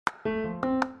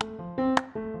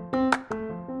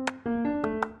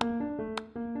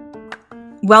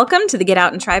Welcome to the Get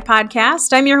Out and Try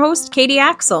podcast. I'm your host, Katie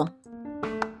Axel.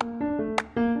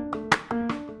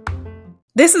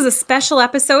 This is a special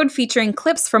episode featuring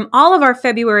clips from all of our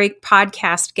February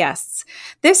podcast guests.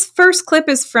 This first clip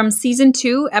is from Season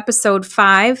 2, Episode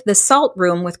 5, The Salt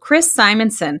Room with Chris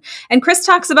Simonson. And Chris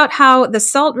talks about how the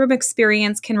salt room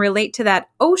experience can relate to that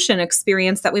ocean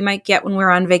experience that we might get when we're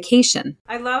on vacation.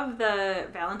 I love the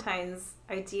Valentine's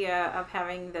idea of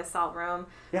having the salt room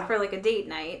for like a date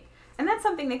night. And that's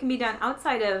something that can be done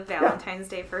outside of Valentine's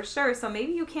Day for sure. So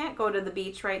maybe you can't go to the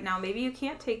beach right now. Maybe you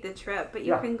can't take the trip, but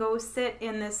you can go sit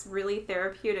in this really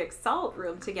therapeutic salt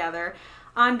room together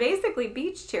on basically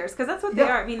beach chairs, because that's what they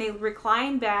are. I mean, they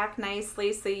recline back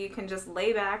nicely so you can just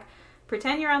lay back,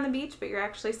 pretend you're on the beach, but you're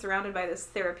actually surrounded by this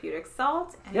therapeutic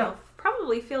salt, and you'll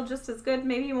probably feel just as good.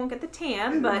 Maybe you won't get the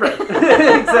tan, but... Right.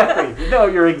 Exactly. No,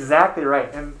 you're exactly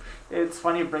right. And it's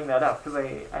funny you bring that up, because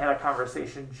I had a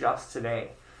conversation just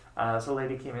today. So a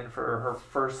lady came in for her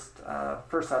first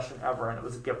session ever, and it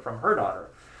was a gift from her daughter.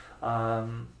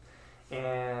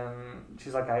 And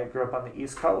she's like, I grew up on the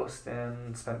East Coast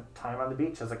and spent time on the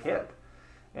beach as a kid.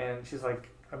 And she's like,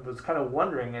 I was kind of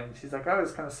wondering, and she's like, I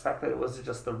always kind of speculated, was it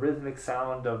just the rhythmic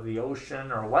sound of the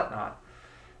ocean or whatnot?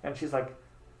 And she's like,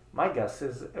 my guess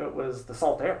is it was the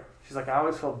salt air. She's like, I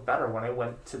always felt better when I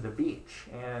went to the beach.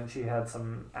 And she had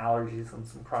some allergies and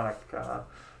some chronic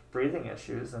breathing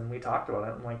issues, and we talked about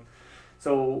it. I'm like,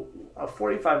 so a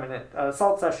 45-minute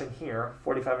salt session here,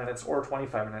 45 minutes or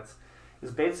 25 minutes,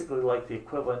 is basically like the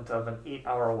equivalent of an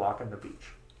 8-hour walk on the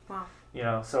beach. Wow. You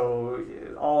know, so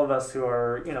all of us who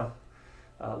are,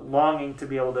 longing to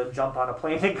be able to jump on a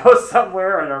plane and go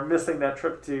somewhere and are missing that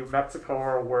trip to Mexico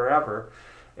or wherever.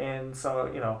 And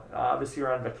so, obviously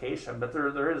you're on vacation, but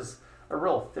there is a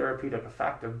real therapeutic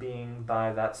effect of being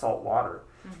by that salt water.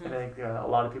 Mm-hmm. And I think a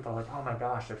lot of people are like, oh my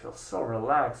gosh, I feel so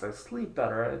relaxed, I sleep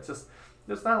better. It's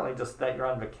not only just that you're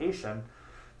on vacation,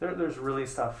 there's really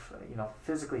stuff,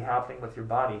 physically happening with your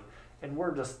body. And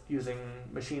we're just using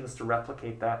machines to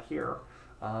replicate that here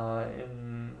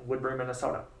in Woodbury,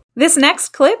 Minnesota. This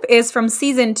next clip is from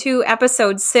Season 2,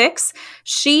 Episode 6,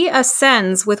 She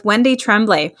Ascends with Wendy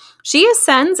Tremblay. She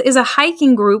Ascends is a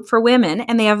hiking group for women,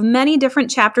 and they have many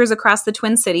different chapters across the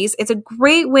Twin Cities. It's a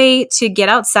great way to get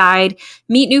outside,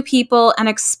 meet new people, and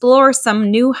explore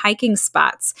some new hiking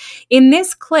spots. In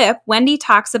this clip, Wendy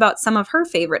talks about some of her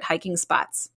favorite hiking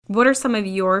spots. What are some of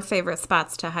your favorite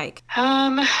spots to hike?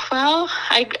 Well,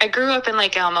 I grew up in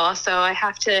Lake Elmo, so I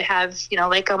have to have,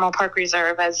 Lake Elmo Park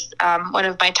Reserve as one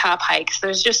of my top hikes.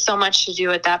 There's just so much to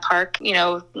do at that park,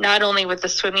 not only with the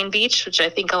swimming beach, which I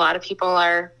think a lot of people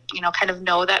are, kind of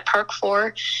know that park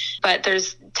for, but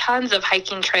there's tons of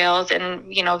hiking trails and,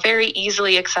 very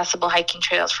easily accessible hiking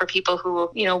trails for people who,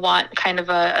 want kind of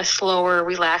a slower,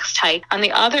 relaxed hike. On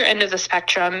the other end of the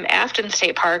spectrum, Afton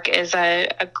State Park is a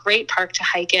great park to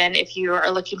hike in if you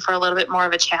are looking for a little bit more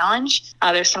of a challenge.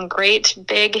 There's some great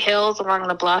big hills along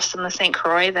the bluffs in the St.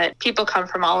 Croix that people come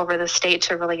from all over the state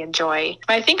to really enjoy.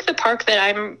 I think the park that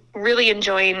I'm really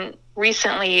enjoying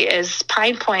recently is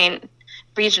Pine Point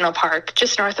Regional Park,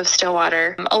 just north of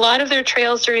Stillwater. A lot of their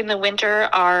trails during the winter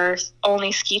are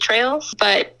only ski trails,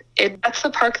 but that's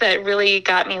the park that really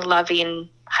got me loving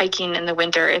hiking in the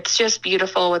winter. It's just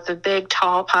beautiful with the big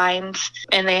tall pines,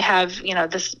 and they have,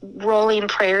 this rolling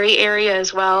prairie area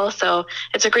as well. So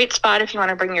it's a great spot if you want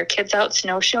to bring your kids out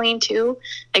snowshoeing too.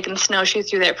 They can snowshoe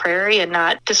through that prairie and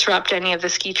not disrupt any of the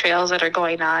ski trails that are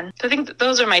going on. So I think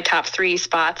those are my top 3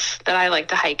 spots that I like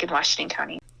to hike in Washington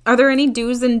County. Are there any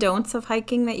do's and don'ts of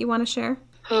hiking that you want to share?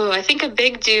 Oh, I think a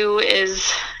big do is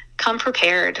come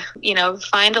prepared.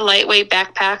 Find a lightweight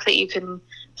backpack that you can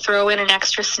throw in an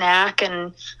extra snack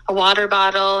and a water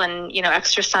bottle and,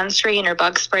 extra sunscreen or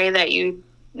bug spray that you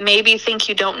maybe think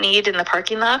you don't need in the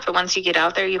parking lot, but once you get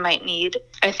out there, you might need.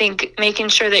 I think making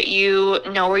sure that you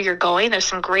know where you're going. There's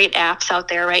some great apps out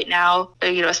there right now,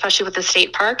 especially with the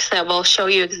state parks, that will show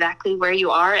you exactly where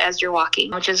you are as you're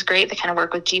walking, which is great. They kind of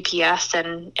work with GPS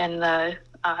and the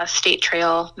state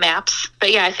trail maps.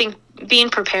 But yeah, I think being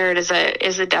prepared is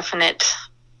a definite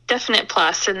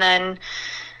plus. And then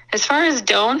as far as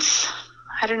don'ts,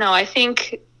 I don't know. I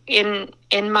think in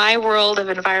my world of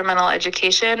environmental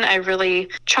education, I really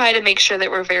try to make sure that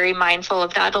we're very mindful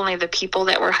of not only the people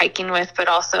that we're hiking with, but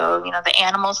also, the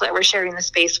animals that we're sharing the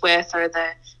space with, or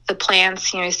the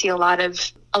plants. You see a lot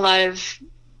of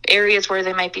areas where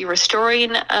they might be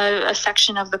restoring a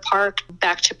section of the park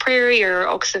back to prairie or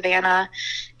oak savanna,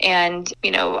 and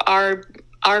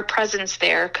our presence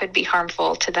there could be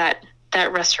harmful to that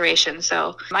restoration.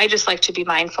 So I just like to be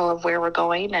mindful of where we're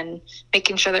going and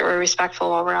making sure that we're respectful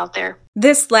while we're out there.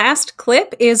 This last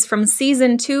clip is from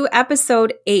Season 2,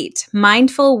 Episode 8,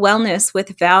 Mindful Wellness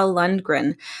with Val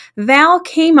Lundgren. Val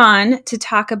came on to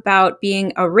talk about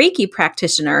being a Reiki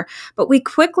practitioner, but we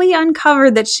quickly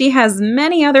uncovered that she has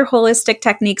many other holistic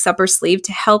techniques up her sleeve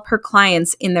to help her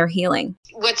clients in their healing.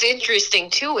 What's interesting,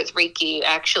 too, with Reiki,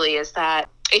 actually, is that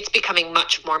it's becoming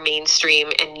much more mainstream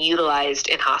and utilized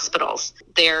in hospitals.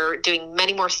 They're doing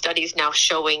many more studies now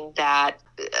showing that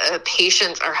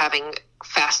patients are having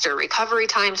faster recovery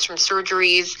times from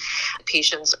surgeries.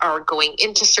 Patients are going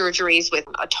into surgeries with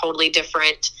a totally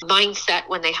different mindset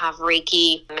when they have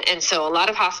Reiki. And so a lot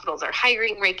of hospitals are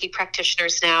hiring Reiki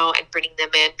practitioners now and bringing them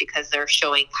in because they're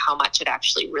showing how much it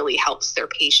actually really helps their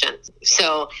patients.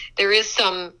 So there is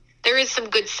some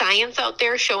good science out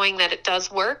there showing that it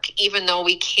does work, even though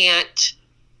we can't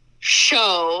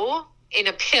show in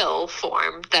a pill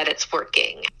form that it's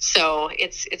working. So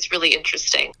it's really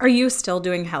interesting. Are you still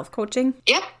doing health coaching?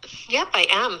 Yep, I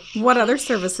am. What other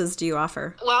services do you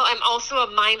offer? Well, I'm also a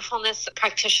mindfulness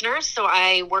practitioner. So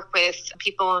I work with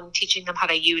people and teaching them how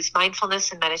to use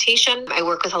mindfulness and meditation. I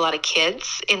work with a lot of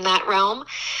kids in that realm.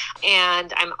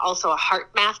 And I'm also a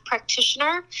heart math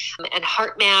practitioner. And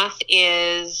heart math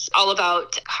is all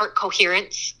about heart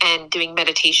coherence and doing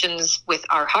meditations with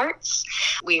our hearts.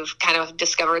 We've kind of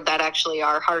discovered that actually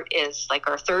our heart is like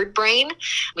our third brain.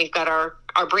 We've got our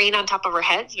brain on top of our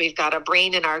heads. We've got a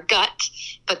brain in our gut.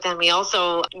 But then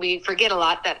we forget a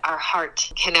lot that our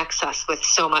heart connects us with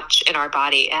so much in our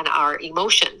body and our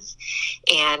emotions.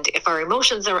 And if our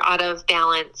emotions are out of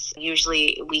balance,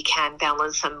 usually we can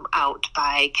balance them out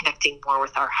by connecting more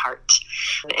with our heart.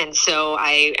 And so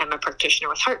I am a practitioner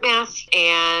with heart math.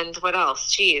 And what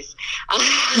else? Geez.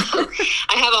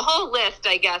 I have a whole list,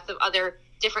 I guess, of other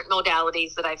different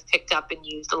modalities that I've picked up and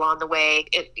used along the way.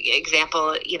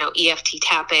 Example, EFT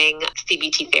tapping,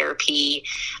 CBT therapy,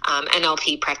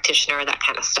 NLP practitioner, that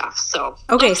kind of stuff. So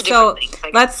okay, so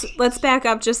let's back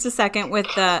up just a second with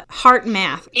the heart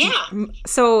math. Yeah.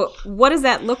 So what does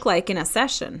that look like in a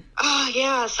session? Oh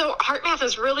yeah. So heart math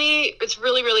is really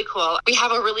cool. We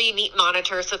have a really neat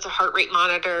monitor. So it's a heart rate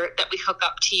monitor that we hook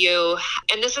up to you.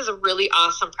 And this is a really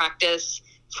awesome practice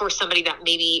for somebody that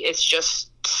maybe is just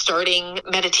starting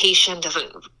meditation,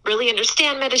 doesn't really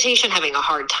understand meditation, having a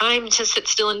hard time to sit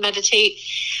still and meditate.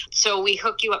 So we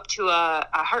hook you up to a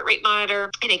heart rate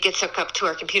monitor, and it gets hooked up to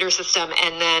our computer system.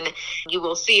 And then you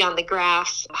will see on the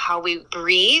graphs how we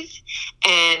breathe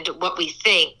and what we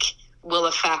think will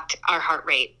affect our heart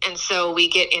rate. And so we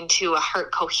get into a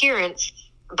heart coherence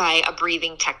by a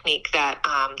breathing technique that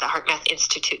the Heart Math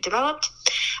Institute developed.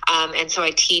 And so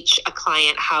I teach a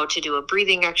client how to do a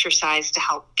breathing exercise to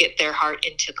help get their heart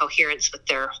into coherence with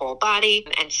their whole body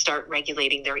and start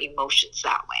regulating their emotions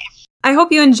that way. I hope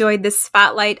you enjoyed this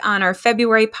spotlight on our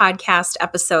February podcast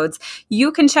episodes.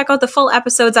 You can check out the full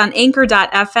episodes on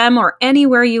anchor.fm or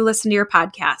anywhere you listen to your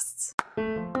podcasts.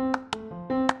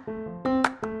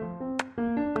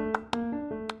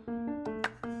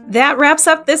 That wraps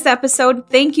up this episode.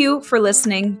 Thank you for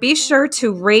listening. Be sure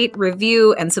to rate,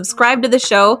 review, and subscribe to the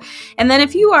show. And then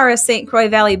if you are a St. Croix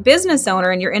Valley business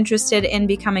owner and you're interested in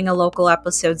becoming a local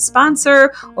episode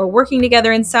sponsor or working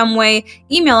together in some way,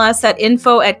 email us at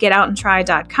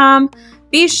info@getoutandtry.com.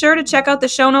 Be sure to check out the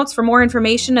show notes for more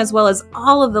information as well as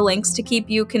all of the links to keep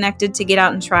you connected to Get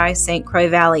Out and Try St. Croix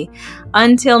Valley.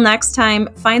 Until next time,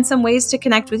 find some ways to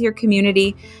connect with your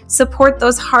community. Support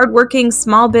those hardworking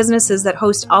small businesses that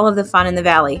host all of the fun in the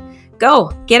Valley.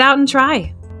 Go, get out and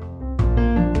try.